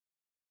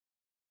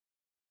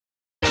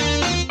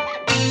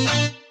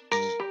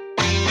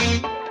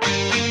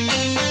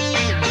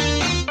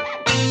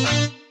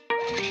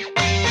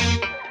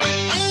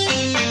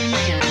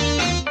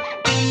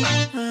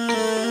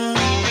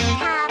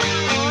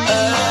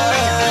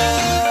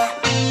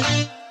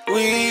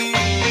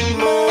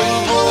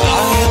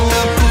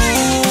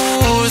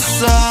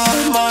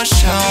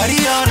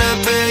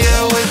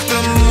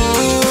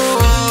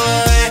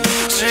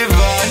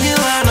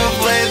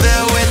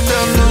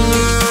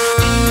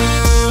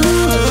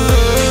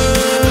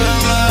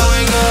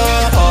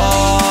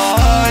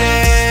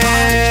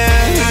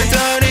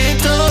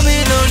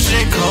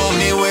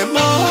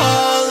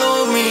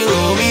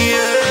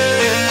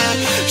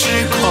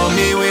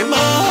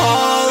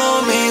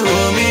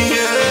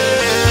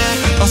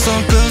遊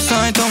ぶ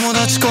際友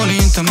達5人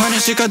たまに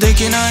しかで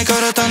きないか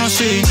ら楽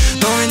しい。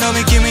のびの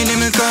び君に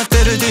向かって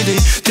るディデ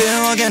ィ、手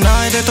を挙げ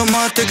ないで止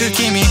まってく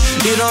君。い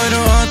ろい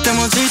ろあって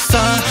も実際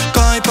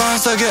海パン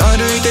下げ歩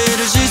いてい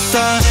る実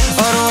際。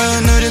アロ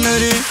エ塗り塗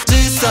り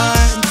実際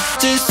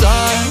実際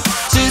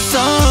実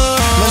際。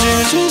マジ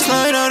で小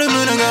さいなる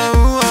胸が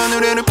濡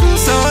れるプー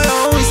サー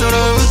よ。空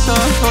を打った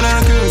俺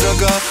の空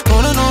が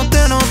俺乗って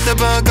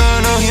バカ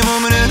の日も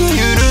胸が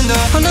緩んだ。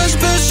話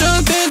プッシ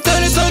ュぴった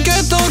りソケ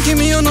ット、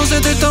君を乗せ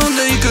て飛ん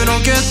でいくロ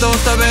ケット。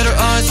食べる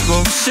アイスボ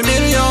ックスしみ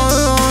るよ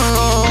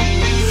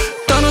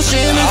楽し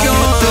む今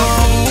日。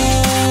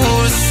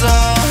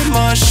Poolside,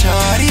 my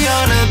shawty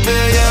on a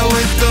bed, yeah,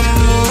 with the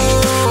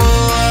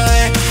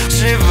moonlight.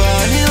 She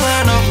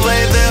vanilla, no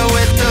play there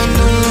with the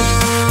moon.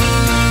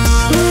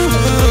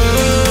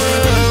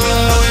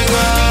 We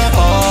got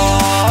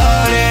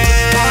party.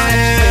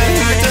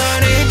 二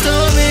人と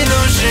みの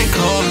she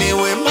call me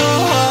with my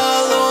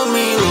heart, love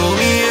me, love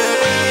me,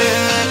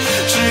 yeah.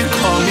 She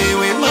call me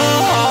with my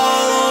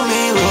heart, love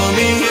me, love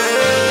me, yeah.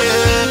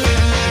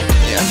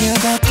 焼き上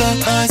がった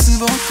アイス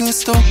ボック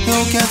スと氷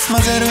結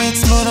混ぜるい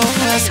つもの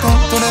エスコン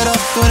トレラ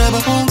取れば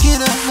本気で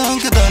なん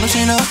か楽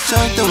しなっちゃ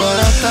って笑っ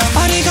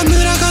た。ありが群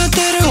がって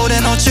る俺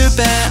のチュー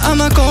ペ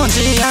甘コン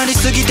ジやり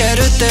すぎて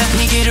るって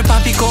握る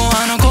パピコ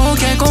あの合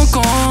計コンコ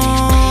ン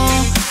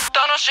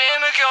楽し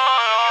む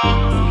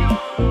今日。